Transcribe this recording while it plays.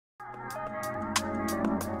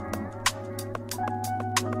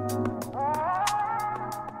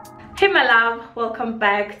my love, welcome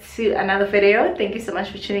back to another video. Thank you so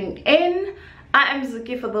much for tuning in. I am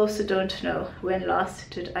Zuki, for those who don't know. When last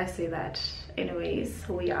did I say that? Anyways,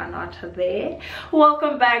 we are not there.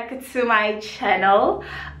 Welcome back to my channel.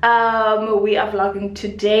 We are vlogging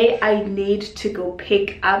today. I need to go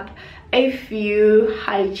pick up a few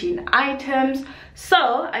hygiene items,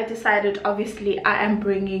 so I decided, obviously I am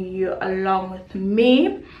bringing you along with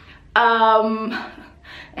me.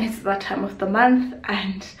 It's that time of the month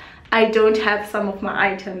and I don't have some of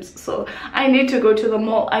my items, so I need to go to the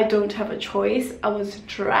mall. I don't have a choice. I was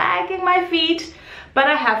dragging my feet, but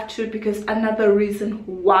I have to, because another reason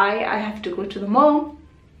why I have to go to the mall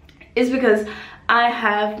is because I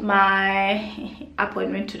have my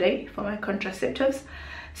appointment today for my contraceptives.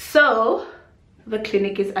 So the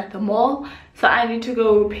clinic is at the mall, so I need to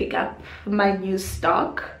go pick up my new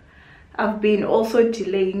stock. I've been also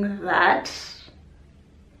delaying that.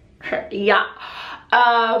 Yeah,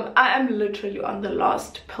 I am literally on the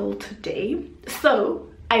last pill today, so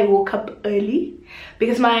I woke up early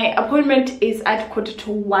because my appointment is at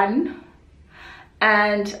 1:45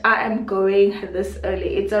 and I am going this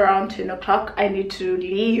early. It's around 10 o'clock. I need to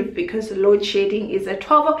leave because load shedding is at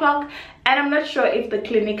 12 o'clock, and I'm not sure if the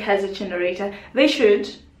clinic has a generator. They should,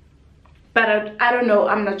 but I don't know.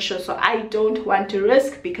 I'm not sure, so I don't want to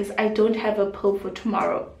risk because I don't have a pill for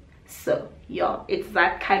tomorrow. So yeah, it's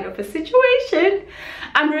that kind of a situation.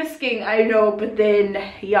 I'm risking, I know, but then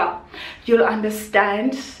yeah, you'll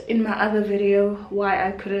understand in my other video why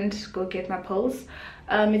I couldn't go get my pills.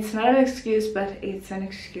 It's not an excuse, but it's an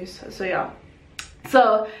excuse. So yeah,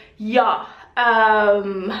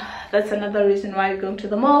 that's another reason why we're going to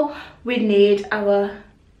the mall. We need our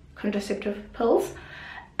contraceptive pills,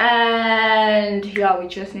 and yeah, we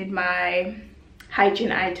just need my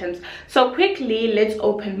hygiene items. So quickly, let's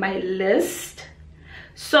open my list.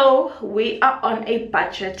 So we are on a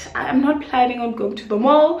budget. I am not planning on going to the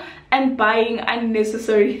mall and buying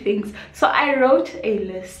unnecessary things, so I wrote a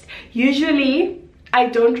list. Usually I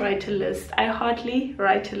don't write a list. I hardly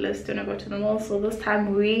write a list when I go to the mall, so this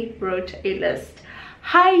time we wrote a list.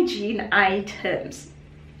 Hygiene items.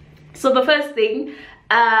 So the first thing,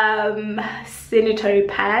 sanitary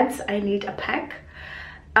pads. I need a pack.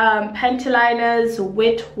 Panty liners,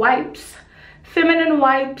 wet wipes, feminine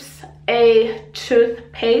wipes, a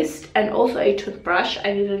toothpaste, and also a toothbrush.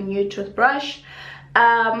 I need a new toothbrush.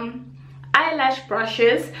 Eyelash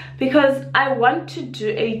brushes, because I want to do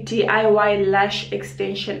a DIY lash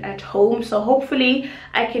extension at home, so hopefully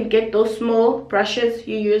I can get those small brushes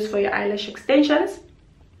you use for your eyelash extensions.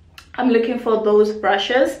 I'm looking for those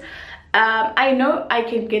brushes. I know I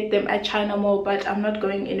can get them at China Mall, but I'm not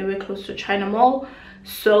going anywhere close to China Mall,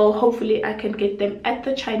 so hopefully I can get them at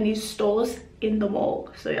the Chinese stores in the mall.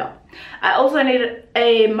 So yeah, I also need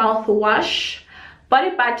a mouthwash, body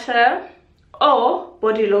butter, or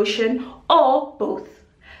body lotion, or both,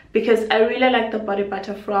 because I really like the body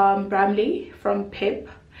butter from Bramley, from Pep.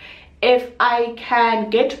 If I can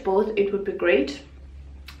get both, it would be great,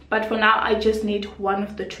 but for now I just need one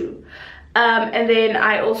of the two. And then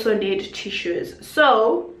I also need tissues.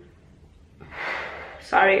 So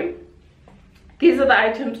sorry, these are the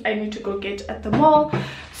items I need to go get at the mall.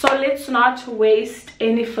 So let's not waste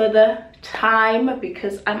any further time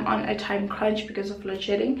because I'm on a time crunch because of load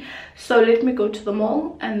shedding. So let me go to the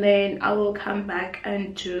mall and then I will come back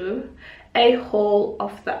and do a haul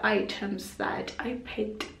of the items that I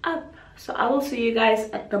picked up. So I will see you guys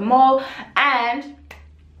at the mall. And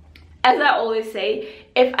as I always say,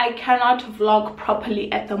 if I cannot vlog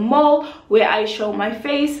properly at the mall where I show my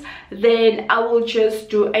face, then I will just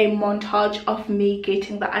do a montage of me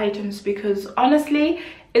getting the items, because honestly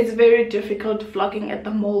it's very difficult vlogging at the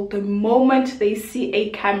mall. The moment they see a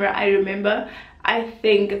camera, I remember, I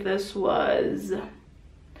think this was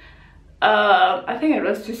I think it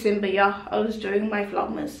was December. Yeah, I was doing my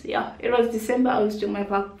vlogmas. Yeah, it was December. I was doing my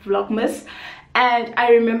vlogmas, and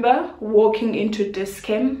I remember walking into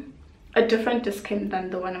Dischem, a different Dischem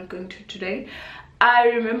than the one I'm going to today. I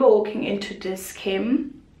remember walking into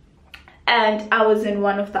Dischem and I was in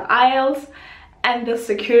one of the aisles, and the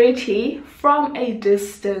security from a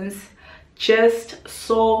distance just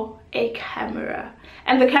saw a camera,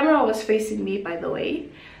 and the camera was facing me, by the way.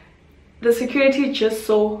 The security just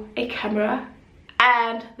saw a camera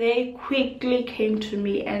and they quickly came to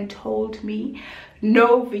me and told me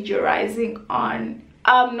no videoizing on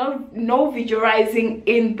no videoizing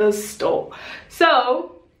in the store.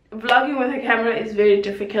 So vlogging with a camera is very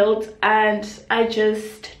difficult, and I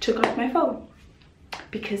just took out my phone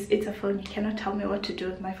because it's a phone. You cannot tell me what to do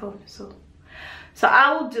with my phone. So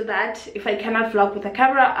I will do that. If I cannot vlog with a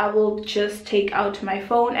camera, I will just take out my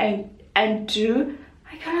phone and do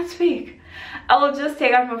I cannot speak. I will just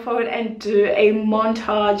take out my phone and do a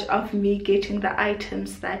montage of me getting the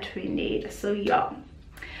items that we need. So yeah,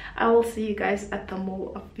 I will see you guys at the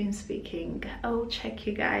mall. I've been speaking. I will check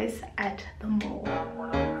you guys at the mall.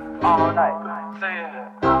 All night, say it.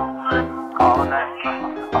 All night,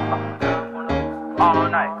 all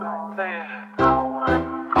night, say it.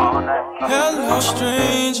 All night. Hello,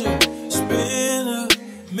 stranger. It's been a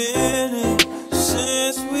minute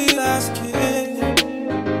since we last kicked.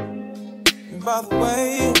 And by the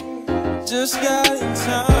way, just got in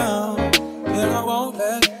town, and I won't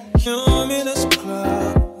let cumulus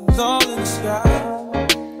clouds all in the sky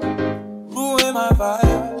ruin my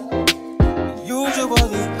vibe.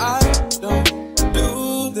 Usually I don't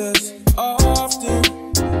do this often,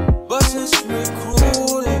 but since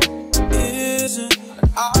recruiting isn't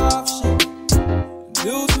an option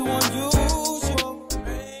due to unusual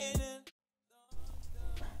rain.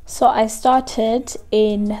 So I started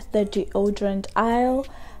in the deodorant aisle.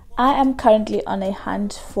 I am currently on a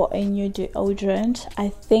hunt for a new deodorant. I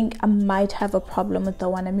think I might have a problem with the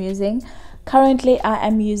one I'm using. Currently I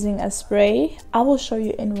am using a spray. I will show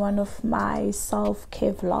you in one of my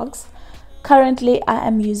self-care vlogs. Currently I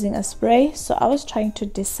am using a spray, so I was trying to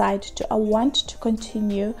decide, do I want to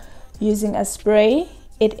continue using a spray?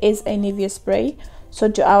 It is a Nivea spray, so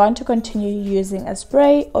do I want to continue using a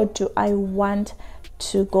spray, or do I want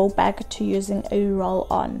to go back to using a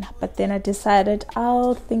roll-on? But then I decided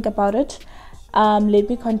I'll think about it. Let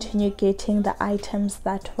me continue getting the items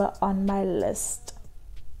that were on my list.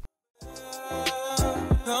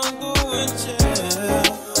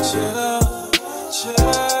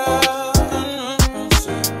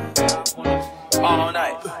 All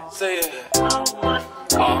night, say it.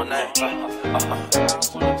 All night,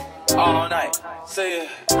 all night, say it.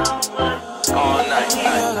 All night.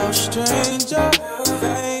 Hello, stranger.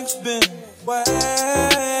 Fame's been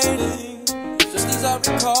waiting. Just as I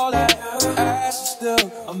recall that ass is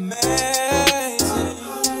still amazing.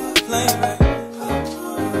 Playing baby,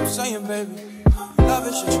 saying baby, love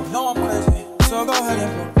it, shit, you know I'm crazy. So go ahead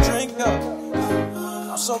and put a drink up.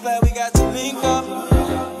 I'm so glad we got to link up.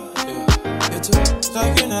 Yeah, it's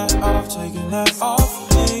taking that off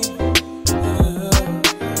me. Yeah.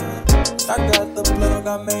 I got the plug, I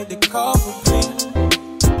made the call for me.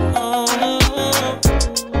 I'm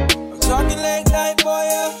talking late night, boy,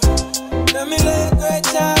 yeah. Let me lay a great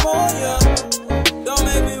time on you. Don't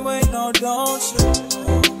make me wait, no, don't you?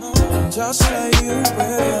 Just say you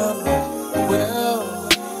will,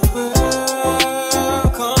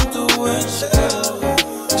 come through and chill.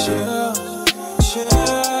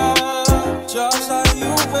 Just say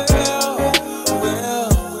you will,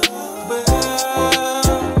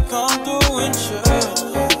 come through and chill.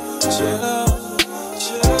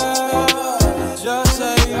 Just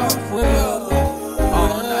say you will,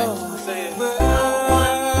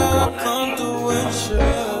 come through and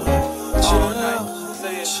chill.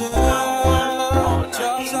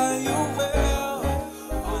 Just say you will.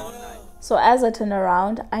 So as I turn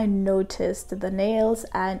around, I noticed the nails,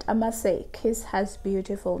 and I must say Kiss has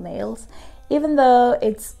beautiful nails. Even though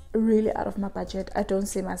it's really out of my budget, I don't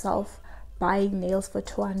see myself buying nails for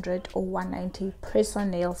 200 or 190.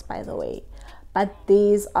 Press-on nails, by the way. But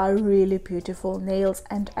these are really beautiful nails,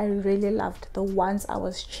 and I really loved the ones I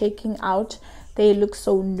was checking out. They look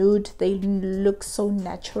so nude, they look so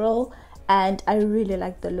natural, and I really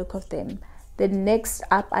like the look of them. The next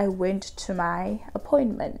up, I went to my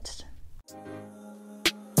appointment.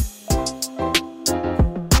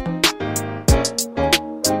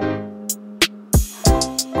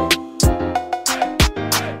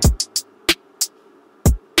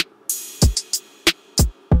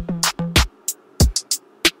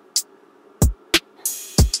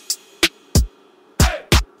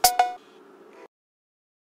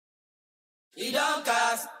 You don't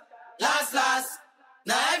cast, last.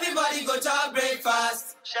 Now everybody go to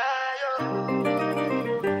breakfast. Shayo.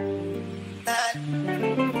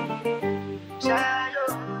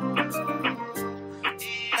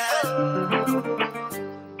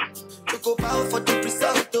 To go bow for the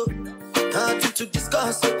result, nothing to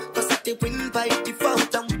discuss, cause I did win by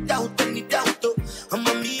default and without any doubt. I'm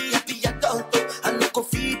a me happy adult, I no go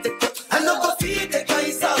feed the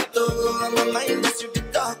guys out. I'm a mindless you the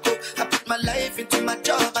dog. I put my life into my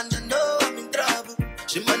job and I know I'm in trouble.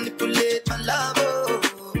 She manipulate my love.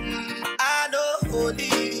 I know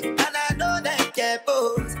holy and I know that get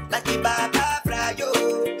both like the Baba Frayo.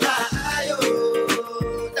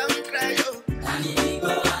 Don't cry, yo. I need to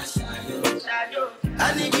go and shadow.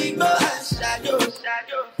 I need to go and shadow.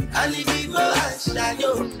 I need to go and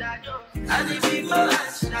shadow. I need to go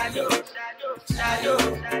and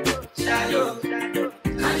shadow.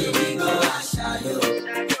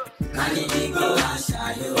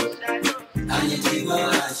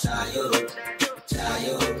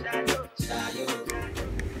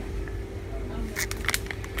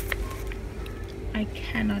 I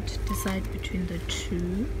cannot decide between the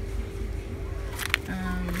two.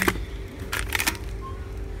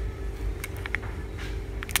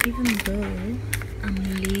 Even though I'm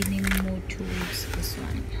leaning more towards this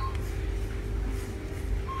one,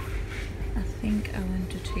 I think I want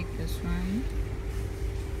to take this one,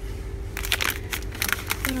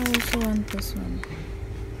 but I also want this one.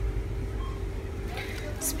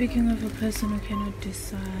 Speaking of a person who cannot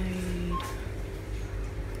decide,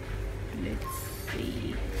 let's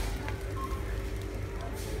see.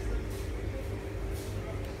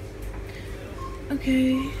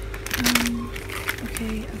 Okay,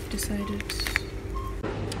 I've decided.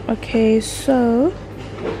 Okay, so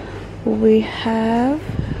we have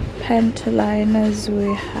panty-liners,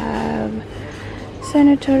 we have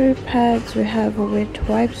sanitary pads, we have wet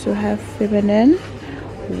wipes, we have feminine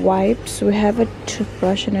wipes, we have a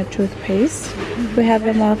toothbrush and a toothpaste, we have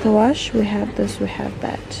a mouthwash, we have this, we have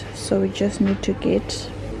that. So we just need to get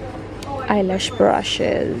eyelash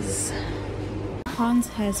brushes. Hans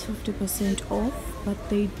has 50% off, but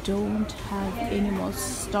they don't have any more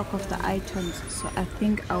stock of the items, so I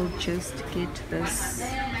think I'll just get this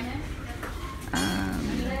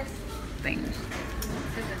thing.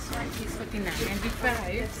 So this one is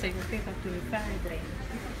 49.95, so you pay for 25, right?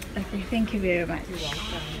 Okay, thank you very much. You're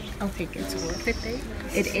welcome. I'll take it. It's worth it, eh?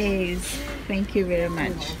 It is. Thank you very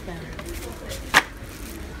much.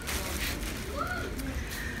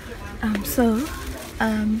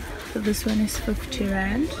 This one is 50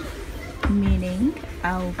 rand, meaning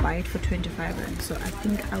I'll buy it for 25 rand. So I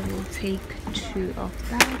think I will take 2 of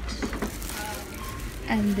that.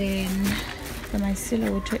 And then the micellar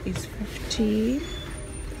water is 50.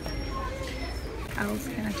 What else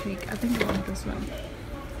can I take? I think I want this one,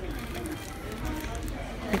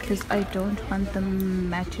 because I don't want the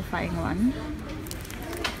mattifying one.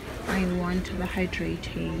 I want the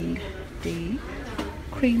hydrating day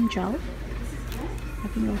cream gel. I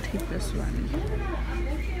think I'll take this one.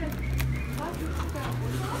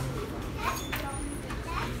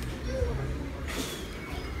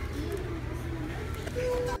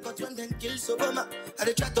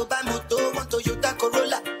 I try to buy moto, want Toyota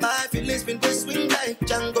Corolla. My feelings been this swing like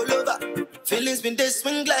Django Lover. Feelings been this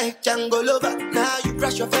swing like Django Lover. Now you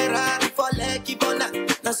crash your Ferrari for Lucky Bona.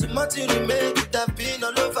 Now some more to remake it have been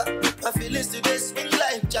all over. My feelings today swing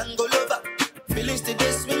like Django Lover. Feelings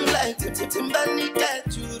today swing like Timbani cat.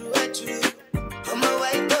 Churu churu. I'm a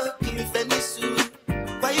white dog, if any suit.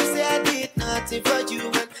 Why you say I did nothing for you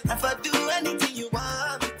when I for do anything you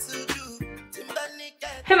want me to do? Timbani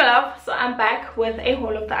cat. Hey my love, so I'm back with a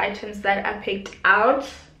haul of the items that I picked out.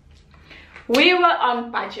 We were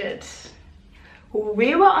on budget.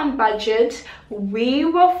 We were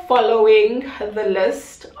following the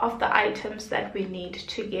list of the items that we need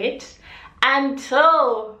to get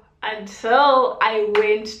until I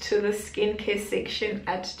went to the skincare section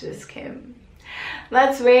at Dis-Chem.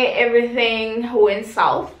 That's where everything went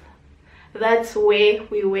south. That's where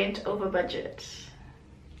we went over budget.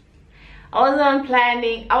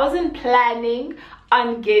 I wasn't planning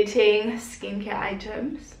on getting skincare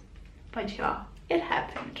items, but yeah, it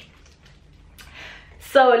happened.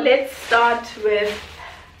 So let's start with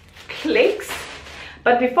Clicks.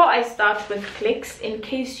 But before I start with Clicks, in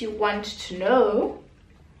case you want to know,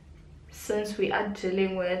 since we are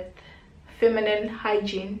dealing with feminine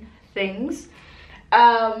hygiene things,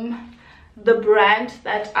 the brand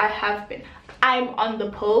that I'm on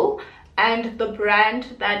the pill, and the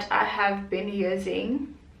brand that I have been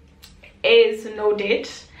using is No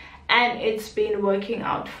Debt, and it's been working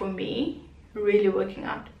out for me, really working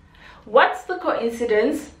out. What's the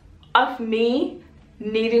coincidence of me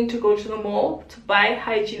needing to go to the mall to buy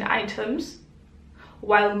hygiene items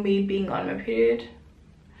while me being on my period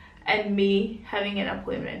and me having an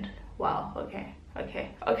appointment? Wow, okay.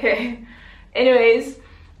 Anyways,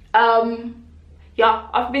 yeah,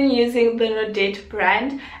 I've been using the No Debt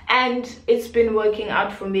brand and it's been working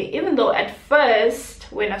out for me, even though at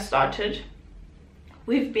first when I started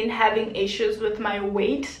we've been having issues with my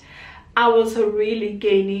weight. I was really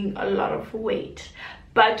gaining a lot of weight,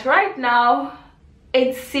 but right now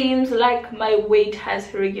it seems like my weight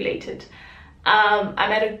has regulated. I'm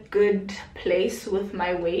at a good place with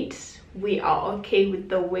my weight. We are okay with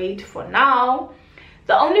the weight for now.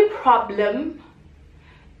 The only problem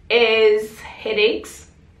is headaches.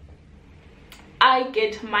 I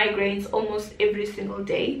get migraines almost every single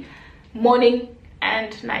day, morning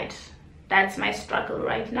and night. That's my struggle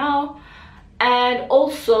right now. And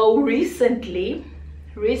also recently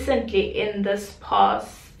in this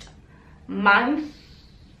past month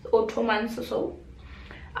or 2 months or so,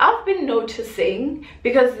 I've been noticing,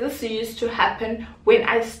 because this used to happen when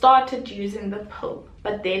I started using the pill,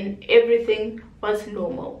 but then everything was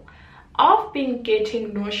normal. I've been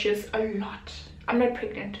getting nauseous a lot. I'm not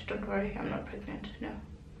pregnant, don't worry, I'm not pregnant. No,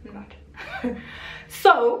 I'm not.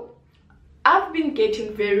 So I've been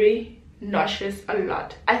getting very nauseous a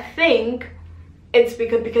lot. I think it's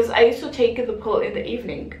because I used to take the pill in the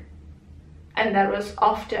evening, and that was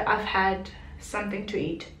after I've had something to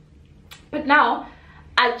eat. But now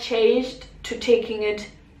I changed to taking it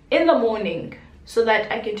in the morning so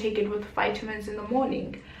that I can take it with vitamins in the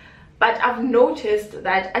morning. But I've noticed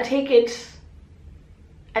that I take it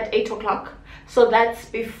at 8 o'clock, so that's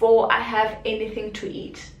before I have anything to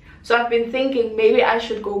eat. So I've been thinking maybe I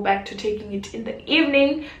should go back to taking it in the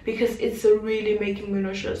evening, because it's really making me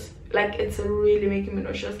nauseous. Like, it's really making me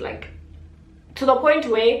nauseous, like to the point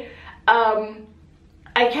where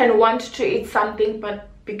I can want to eat something, but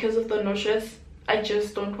because of the nauseous, I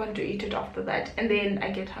just don't want to eat it after that, and then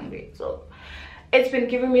I get hungry. So it's been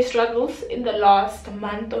giving me struggles in the last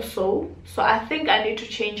month or so. So I think I need to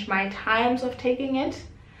change my times of taking it.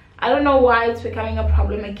 I don't know why it's becoming a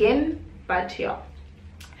problem again, but yeah.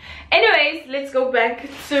 Anyways, let's go back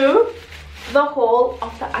to the haul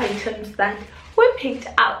of the items that we picked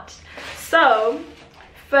out. So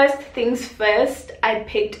first things first, I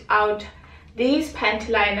picked out these panty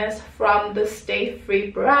liners from the Stay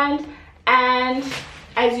Free brand, and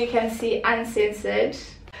as you can see, uncensored.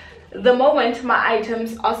 The moment my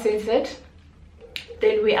items are censored,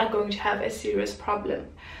 then we are going to have a serious problem.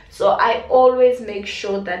 So I always make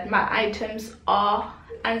sure that my items are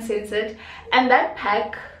uncensored. And that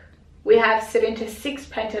pack, we have 76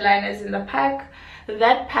 panty liners in the pack.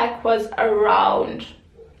 That pack was around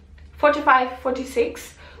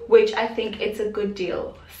 45-46, which I think it's a good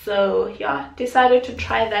deal. So yeah, decided to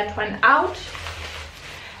try that one out.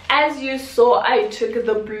 As you saw, I took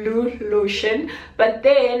the blue lotion, but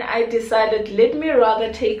then I decided, let me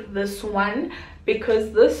rather take this one,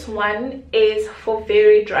 because this one is for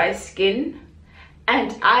very dry skin,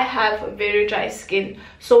 and I have very dry skin.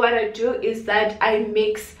 So what I do is that I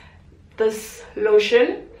mix this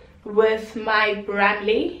lotion with my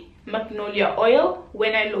Bramley magnolia oil.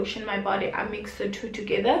 When I lotion my body, I mix the two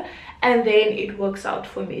together, and then it works out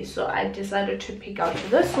for me. So I decided to pick out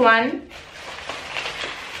this one.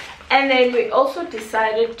 And then we also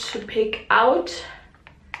decided to pick out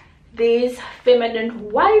these feminine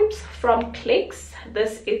wipes from Clicks.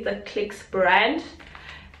 This is the Clicks brand.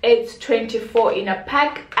 It's 24 in a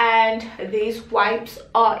pack, and these wipes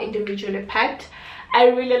are individually packed. I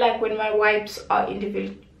really like when my wipes are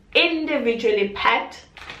individually packed,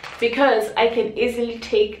 because I can easily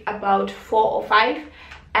take about 4 or 5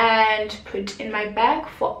 and put in my bag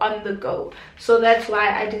for on the go. So that's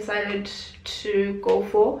why I decided to go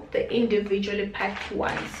for the individually packed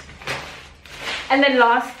ones. And then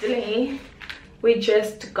lastly, we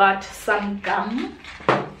just got some gum.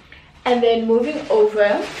 And then moving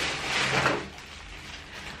over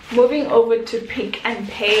to Pick and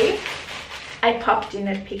Pay. I popped in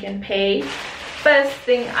at Pick and Pay. First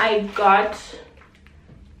thing I got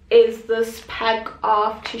is this pack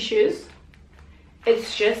of tissues.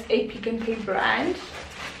 It's just a Pick and Pay brand.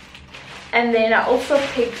 And then I also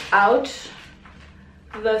picked out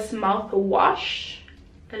this mouthwash,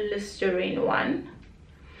 the Listerine one.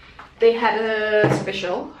 They had a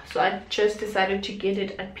special, so I just decided to get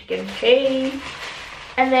it at Pick and Pay.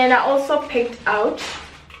 And then I also picked out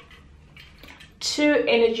 2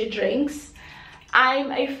 energy drinks.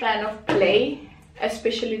 I'm a fan of Play,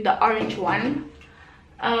 especially the orange one.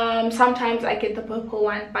 Sometimes I get the purple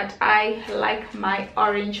one, but I like my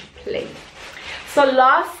orange Play. So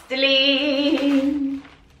lastly,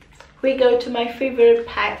 we go to my favorite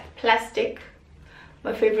plastic,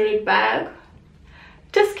 my favorite bag,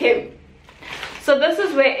 Discam. So this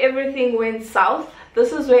is where everything went south.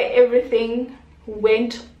 This is where everything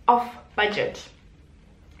went off budget.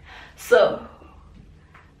 So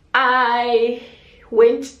I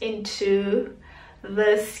went into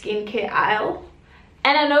the skincare aisle,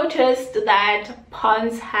 and I noticed that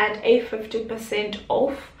Pond's had a 50%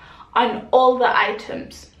 off on all the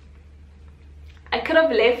items. I could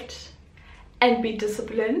have left and be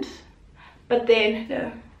disciplined, but then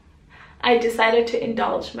no, I decided to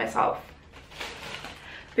indulge myself.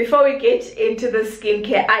 Before we get into the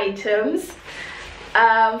skincare items,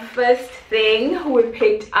 first thing, we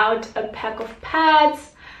picked out a pack of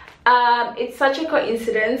pads. It's such a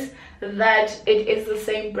coincidence that it is the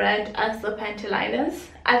same brand as the panty liners.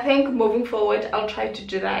 I think moving forward I'll try to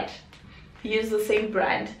do that. use the same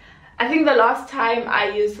brand. I think the last time I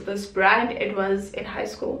used this brand, it was in high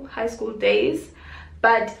school days,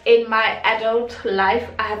 but in my adult life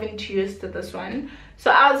I haven't used this one. So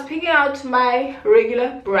I was picking out my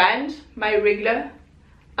regular brand, my regular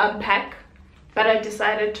pack, but I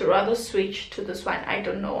decided to rather switch to this one. I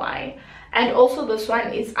don't know why. And also this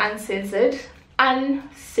one is uncensored,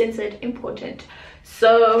 important.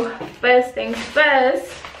 So first things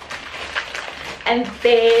first, and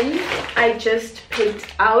then I just picked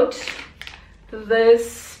out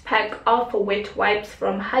this pack of wet wipes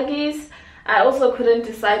from Hygiene. I also couldn't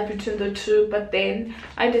decide between the two, but then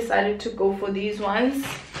I decided to go for these ones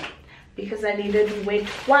because I needed wet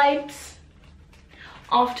wipes.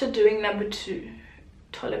 After doing number 2,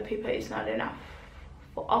 toilet paper is not enough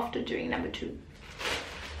for after doing number 2.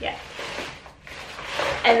 Yeah.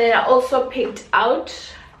 And then I also picked out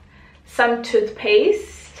some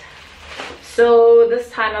toothpaste. So this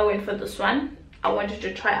time I went for this one. I wanted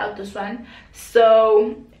to try out this one.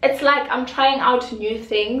 So it's like I'm trying out new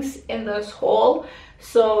things in this haul.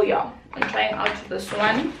 So yeah, I'm trying out this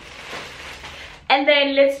one. And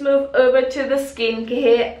then let's move over to the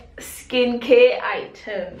skincare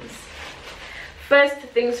items. First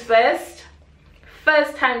things first,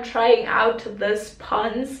 first time trying out this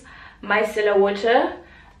Pond's micellar water.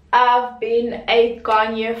 I've been a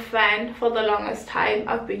Garnier fan for the longest time.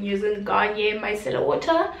 I've been using Garnier micellar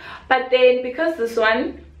water, but then because this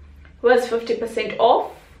one was 50%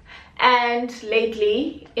 off, and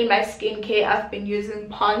lately in my skincare I've been using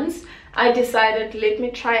Pond's, I decided let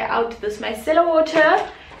me try out this micellar water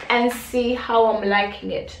and see how I'm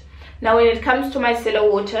liking it. Now when it comes to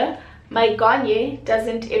micellar water, my Garnier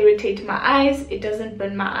doesn't irritate my eyes, it doesn't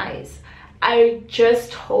burn my eyes. I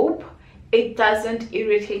just hope it doesn't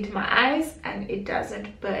irritate my eyes and it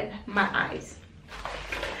doesn't burn my eyes.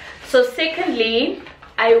 So secondly,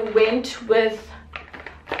 I went with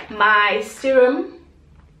my serum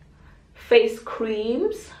face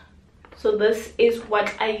creams. So this is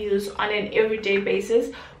what I use on an everyday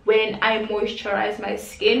basis when I moisturize my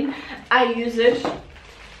skin. I use it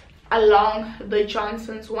along the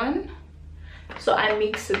Johnson's one, so I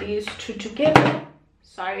mix these two together,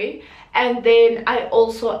 sorry, and then I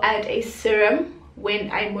also add a serum when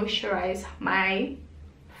I moisturize my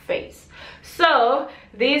face. So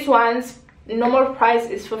these ones, normal price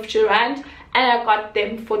is 50 rand and I got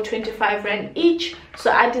them for 25 rand each,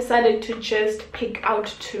 so I decided to just pick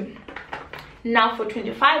out 2. Now for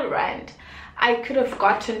 25 rand I could have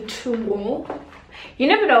gotten 2 more. You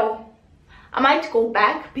never know, I might go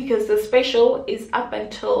back because the special is up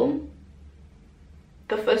until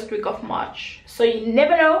the first week of March, so you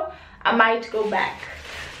never know, I might go back.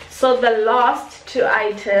 So the last 2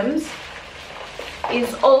 items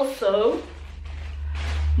is also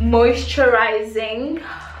moisturizing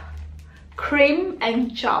cream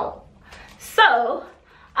and gel. So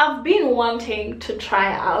I've been wanting to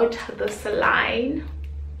try out this line,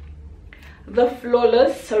 the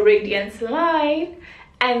Flawless Radiance line,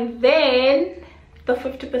 and then the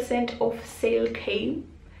 50% off sale came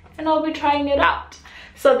and I'll be trying it out.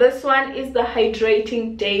 So this one is the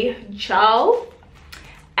Hydrating Day Gel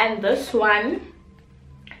and this one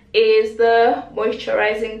is the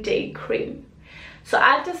Moisturizing Day Cream. So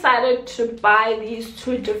I decided to buy these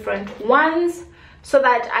 2 different ones so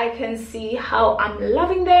that I can see how I'm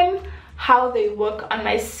loving them, how they work on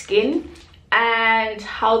my skin, and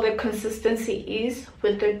how the consistency is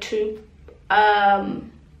with the two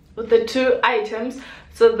items.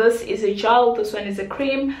 So this is a gel, this one is a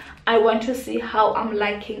cream. I want to see how I'm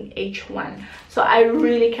liking each one. So I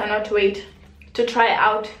really cannot wait to try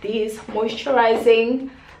out these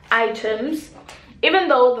moisturizing items. Even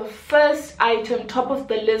though the first item top of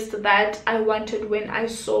the list that I wanted when I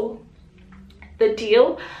saw the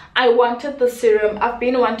deal, I wanted the serum. I've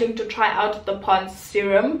been wanting to try out the Pond's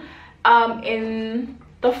serum in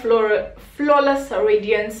the Flawless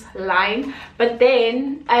Radiance line, but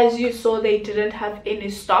then as you saw they didn't have any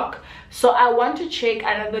stock, so I want to check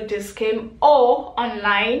another discount or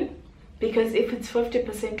online, because if it's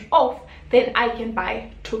 50% off then I can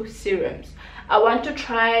buy 2 serums. I want to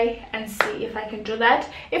try and see if I can do that.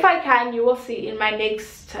 If I can, you will see in my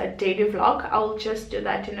next daily vlog. I'll just do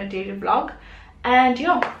that in a daily vlog. And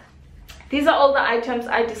yeah, these are all the items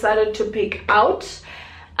I decided to pick out.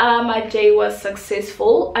 My day was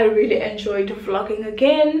successful. I really enjoyed vlogging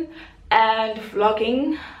again and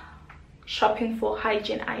vlogging shopping for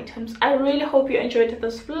hygiene items. I really hope you enjoyed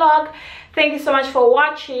this vlog. Thank you so much for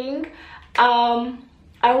watching.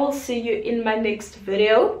 I will see you in my next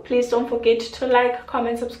video. Please don't forget to like,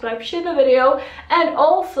 comment, subscribe, share the video, and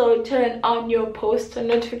also turn on your post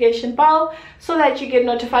notification bell so that you get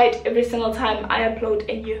notified every single time I upload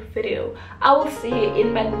a new video. I will see you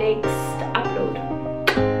in my next upload.